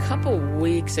family, a couple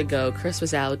weeks ago, Chris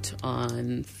was out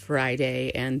on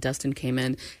Friday and Dustin came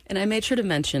in, and I made sure to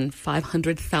mention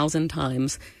 500,000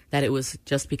 times that it was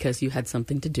just because you had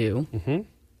something to do.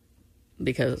 Mm-hmm.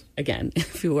 Because, again,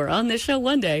 if you were on this show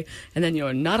one day and then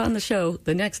you're not on the show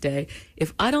the next day,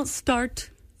 if I don't start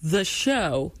the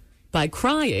show by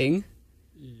crying,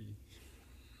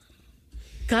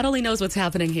 God only knows what's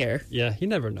happening here. Yeah, you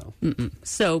never know.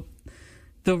 So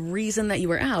the reason that you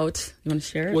were out, you want to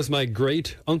share it? Was my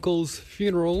great uncle's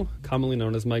funeral, commonly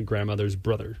known as my grandmother's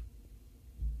brother.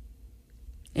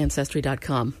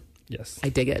 Ancestry.com. Yes. I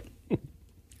dig it.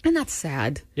 And that's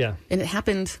sad. Yeah. And it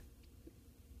happened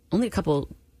only a couple...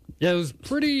 Yeah, it was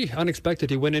pretty unexpected.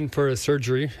 He went in for a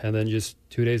surgery and then just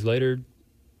 2 days later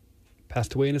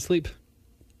passed away in his sleep.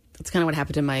 That's kind of what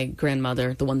happened to my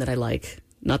grandmother, the one that I like,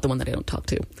 not the one that I don't talk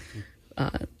to.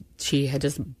 She had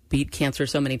just beat cancer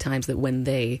so many times that when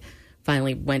they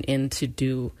finally went in to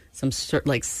do some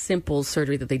simple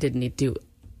surgery that they didn't need to do,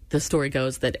 the story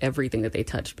goes that everything that they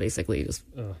touched basically just...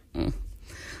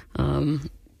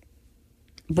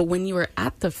 But when you were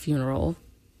at the funeral,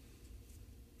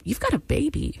 you've got a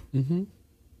baby. Mm-hmm.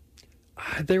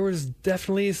 There was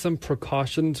definitely some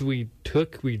precautions we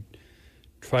took. We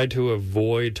tried to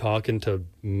avoid talking to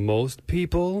most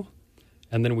people,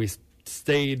 and then we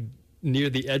stayed near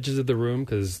the edges of the room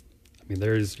because, I mean,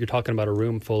 you're talking about a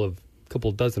room full of a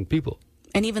couple dozen people.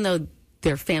 And even though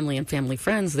they're family and family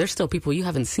friends, they're still people you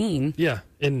haven't seen. Yeah,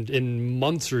 in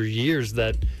months or years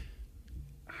that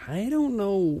I don't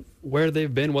know where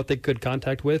they've been, what they could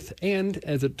contact with, and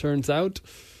as it turns out,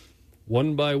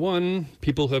 one by one,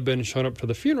 people who have been shown up for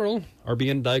the funeral are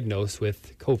being diagnosed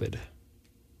with COVID.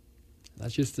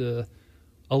 That's just a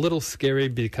little scary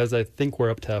because I think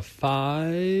we're up to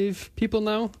 5 people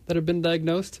now that have been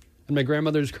diagnosed. And my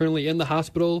grandmother's currently in the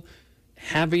hospital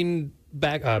having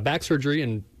back surgery,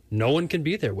 and no one can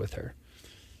be there with her.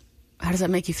 How does that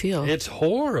make you feel? It's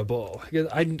horrible.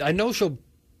 I know she'll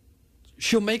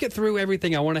make it through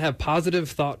everything. I want to have positive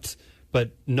thoughts,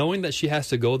 but knowing that she has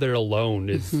to go there alone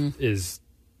is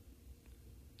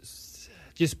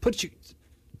just puts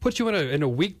you in a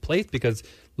weak place because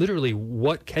literally,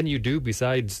 what can you do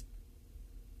besides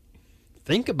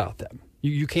think about them?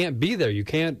 You can't be there. You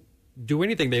can't do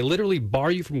anything. They literally bar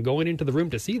you from going into the room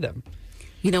to see them.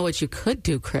 You know what you could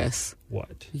do, Chris?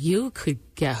 What? You could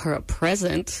get her a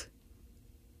present.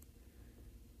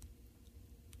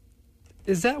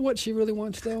 Is that what she really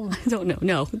wants, though? I don't know.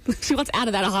 No. She wants out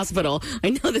of that hospital.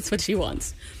 I know that's what she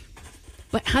wants.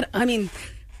 But,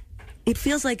 it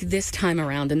feels like this time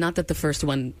around, and not that the first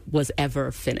one was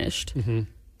ever finished,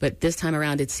 but this time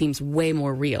around it seems way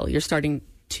more real. You're starting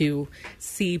to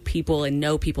see people and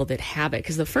know people that have it.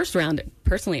 Because the first round,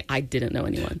 personally, I didn't know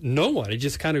anyone. No one. It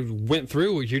just kind of went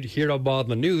through. You'd hear it all about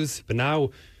the news. But now,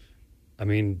 I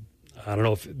don't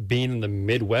know if being in the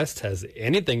Midwest has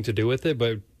anything to do with it,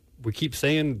 but we keep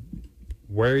saying,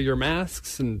 wear your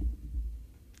masks, and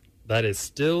that is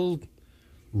still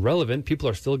relevant. People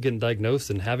are still getting diagnosed,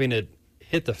 and having it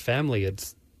hit the family, I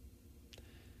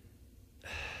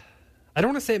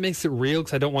don't want to say it makes it real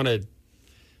because I don't want to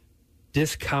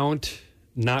discount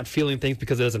not feeling things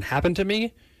because it doesn't happen to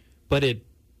me, but it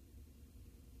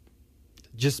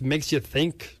just makes you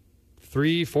think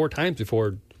 3-4 times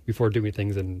before doing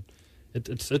things, and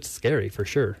It's scary for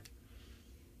sure.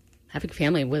 Having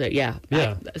family with it, yeah.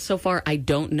 So far, I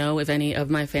don't know if any of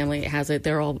my family has it.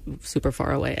 They're all super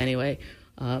far away anyway.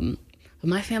 But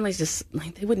my family's just,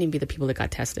 like, they wouldn't even be the people that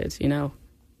got tested, you know?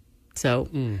 So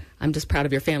I'm just proud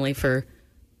of your family for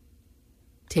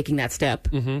taking that step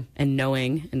and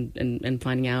knowing and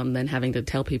finding out and then having to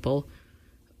tell people.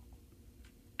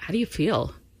 How do you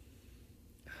feel?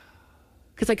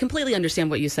 Because I completely understand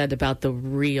what you said about the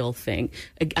real thing.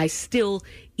 I still,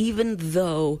 even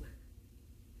though,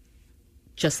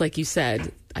 just like you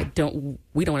said,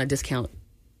 we don't want to discount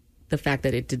the fact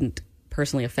that it didn't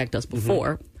personally affect us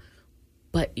before,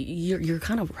 but you're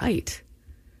kind of right.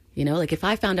 You know, like if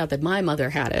I found out that my mother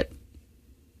had it,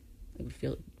 it would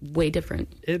feel way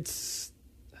different. It's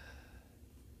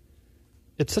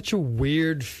such a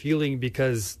weird feeling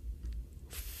because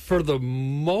for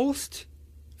most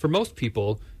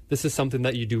people, this is something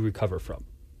that you do recover from.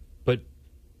 But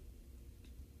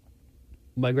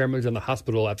my grandmother's in the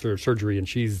hospital after surgery and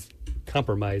she's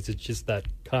compromised. It's just that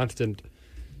constant,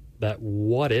 that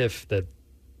what if, that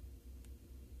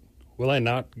will I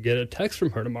not get a text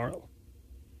from her tomorrow?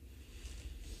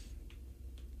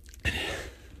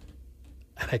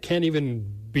 And I can't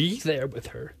even be there with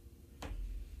her.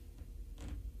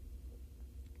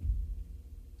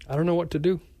 I don't know what to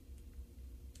do.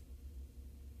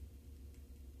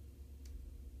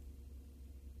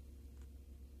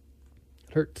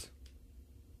 It hurts.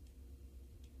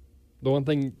 The one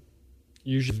thing,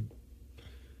 you should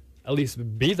at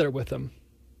least be there with them.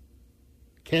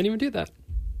 Can't even do that.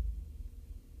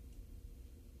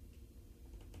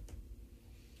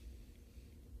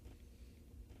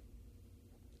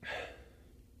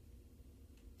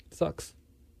 Sucks.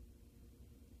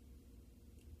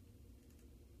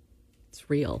 It's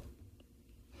real.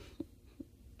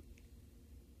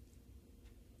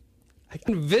 I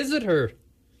can visit her.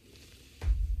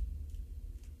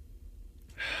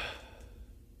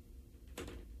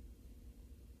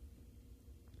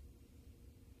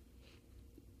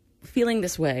 Feeling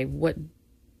this way, what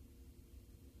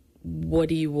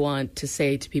do you want to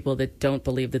say to people that don't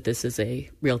believe that this is a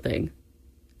real thing?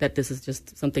 That this is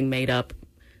just something made up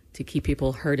to keep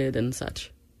people herded and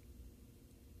such?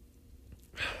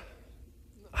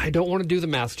 I don't want to do the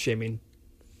mask shaming,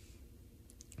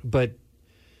 but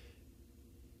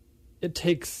it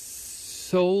takes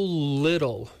so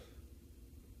little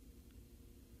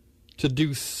to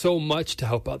do so much to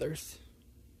help others.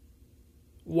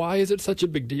 Why is it such a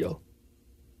big deal?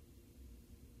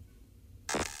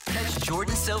 Catch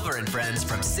Jordan Silver and friends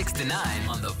from 6 to 9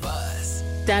 on The Buzz.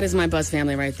 That is my Buzz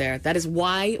family right there. That is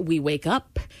why we wake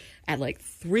up at like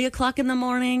 3 o'clock in the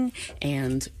morning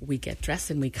and we get dressed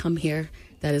and we come here.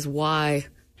 That is why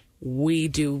we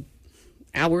do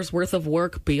hours worth of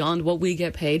work beyond what we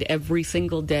get paid every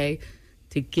single day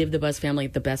to give the Buzz family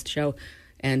the best show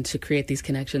and to create these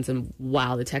connections. And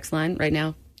wow, the text line right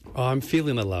now. Oh, I'm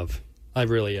feeling the love. I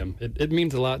really am. It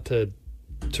means a lot to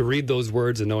read those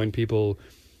words and knowing people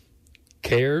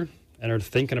care and are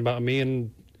thinking about me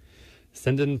and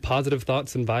sending positive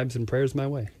thoughts and vibes and prayers my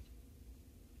way.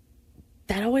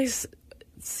 That always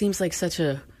seems like such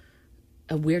a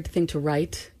weird thing to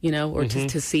write, you know, or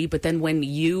to see. But then when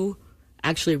you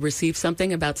actually receive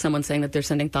something about someone saying that they're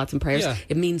sending thoughts and prayers,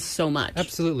 it means so much.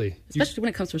 Absolutely. Especially when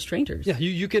it comes from strangers. Yeah,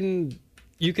 you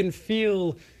can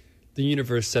feel the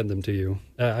universe send them to you.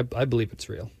 I believe it's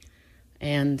real.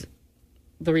 And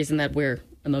the reason that we're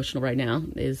emotional right now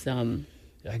is...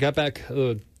 I got back.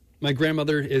 My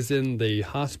grandmother is in the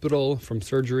hospital from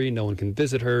surgery. No one can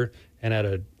visit her. And at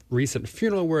a recent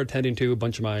funeral we're attending to, a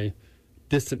bunch of my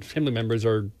distant family members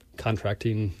are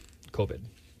contracting COVID.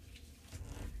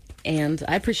 And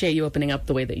I appreciate you opening up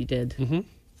the way that you did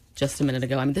just a minute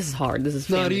ago. I mean, this is hard. This is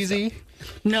not easy.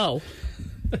 Stuff. No.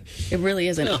 It really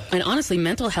isn't. No. And honestly,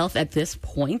 mental health at this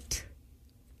point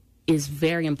is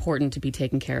very important to be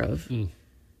taken care of. You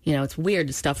know, it's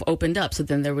weird. Stuff opened up. So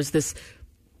then there was this,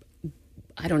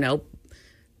 I don't know,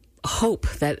 hope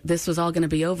that this was all going to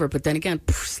be over. But then again,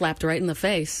 slapped right in the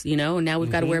face, you know, and now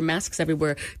we've got to wear masks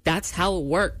everywhere. That's how it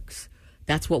works.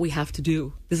 That's what we have to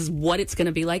do. This is what it's going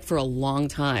to be like for a long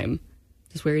time.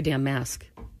 Just wear your damn mask.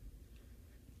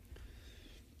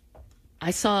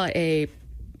 I saw a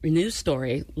news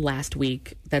story last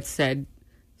week that said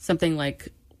something like,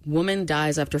 woman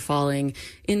dies after falling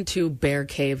into bear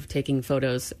cave taking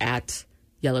photos at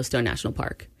Yellowstone National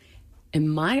Park.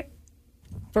 And my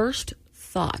first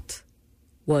thought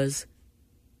was,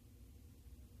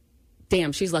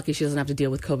 damn, she's lucky she doesn't have to deal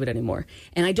with COVID anymore.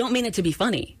 And I don't mean it to be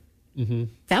funny.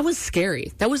 That was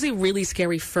scary. That was a really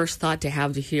scary first thought to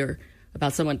have to hear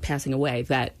about someone passing away,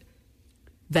 that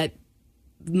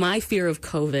my fear of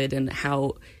COVID and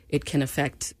how it can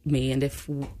affect me, and if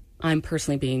I'm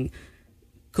personally being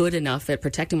good enough at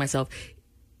protecting myself,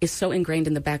 is so ingrained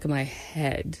in the back of my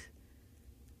head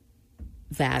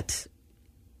that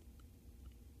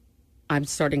I'm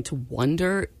starting to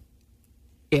wonder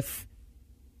if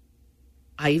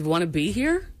I want to be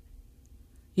here.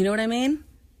 You know what I mean?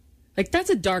 Like, that's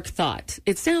a dark thought.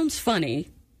 It sounds funny,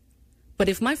 but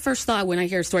if my first thought when I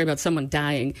hear a story about someone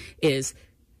dying is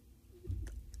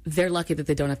they're lucky that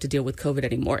they don't have to deal with COVID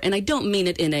anymore, and I don't mean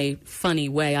it in a funny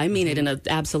way, I mean it in an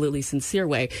absolutely sincere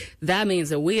way, that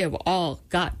means that we have all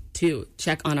got to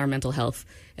check on our mental health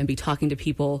and be talking to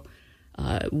people.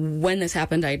 When this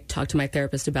happened, I talked to my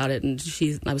therapist about it, and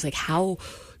I was like, how,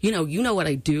 you know what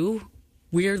I do?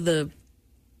 We're the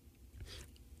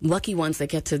lucky ones that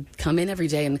get to come in every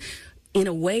day, and in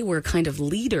a way, we're kind of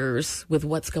leaders with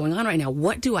what's going on right now.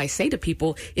 What do I say to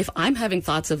people if I'm having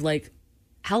thoughts of, like,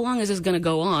 how long is this going to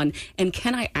go on, and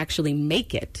can I actually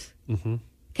make it? Mm-hmm.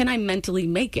 Can I mentally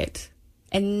make it?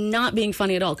 And not being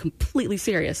funny at all, completely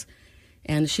serious.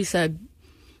 And she said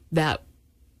that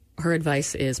her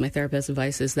advice is, my therapist's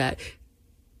advice is that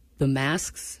the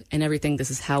masks and everything,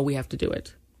 this is how we have to do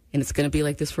it. And it's going to be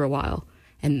like this for a while.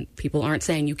 And people aren't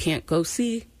saying you can't go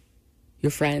see your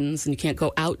friends and you can't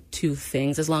go out to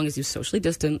things as long as you socially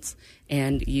distance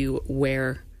and you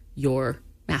wear your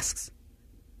masks.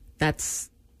 That's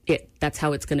it. That's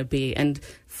how it's going to be. And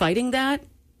fighting that,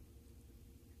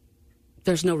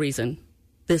 there's no reason.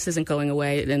 This isn't going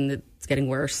away, and it's getting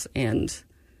worse. And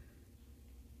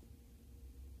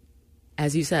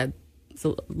as you said, it's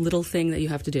a little thing that you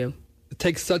have to do. It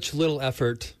takes such little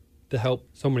effort to help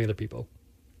so many other people.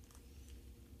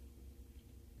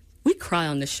 We cry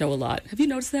on this show a lot. Have you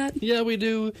noticed that? Yeah, we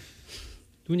do. Do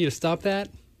we need to stop that?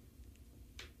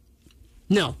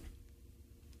 No.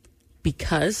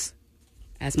 Because,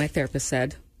 as my therapist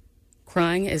said,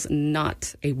 crying is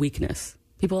not a weakness.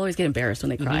 People always get embarrassed when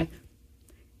they cry. Mm-hmm.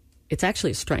 It's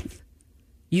actually a strength.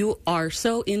 You are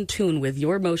so in tune with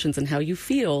your emotions and how you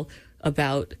feel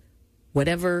about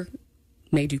whatever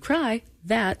made you cry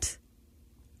that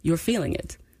you're feeling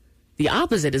it. The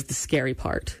opposite is the scary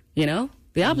part, you know?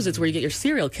 The opposite is where you get your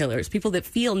serial killers, people that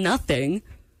feel nothing.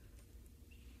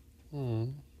 Oh,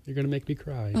 you're going to make me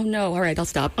cry. Oh, no. All right, I'll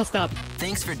stop.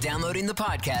 Thanks for downloading the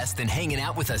podcast and hanging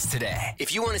out with us today.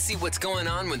 If you want to see what's going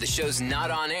on when the show's not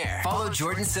on air, follow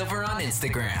Jordan Silver on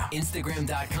Instagram.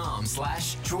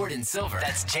 Instagram.com/Jordan Silver.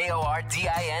 That's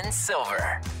JORDIN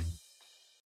Silver.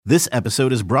 This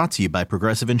episode is brought to you by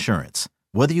Progressive Insurance.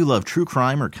 Whether you love true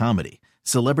crime or comedy,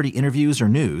 celebrity interviews or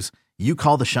news, you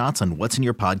call the shots on what's in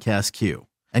your podcast queue.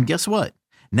 And guess what?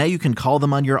 Now you can call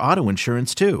them on your auto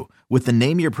insurance too with the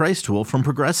Name Your Price tool from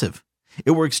Progressive.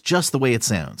 It works just the way it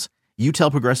sounds. You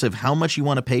tell Progressive how much you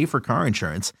want to pay for car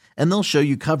insurance, and they'll show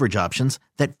you coverage options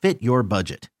that fit your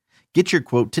budget. Get your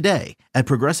quote today at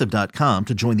Progressive.com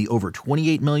to join the over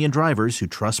 28 million drivers who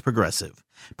trust Progressive.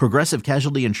 Progressive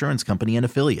Casualty Insurance Company and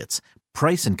Affiliates.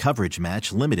 Price and coverage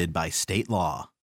match limited by state law.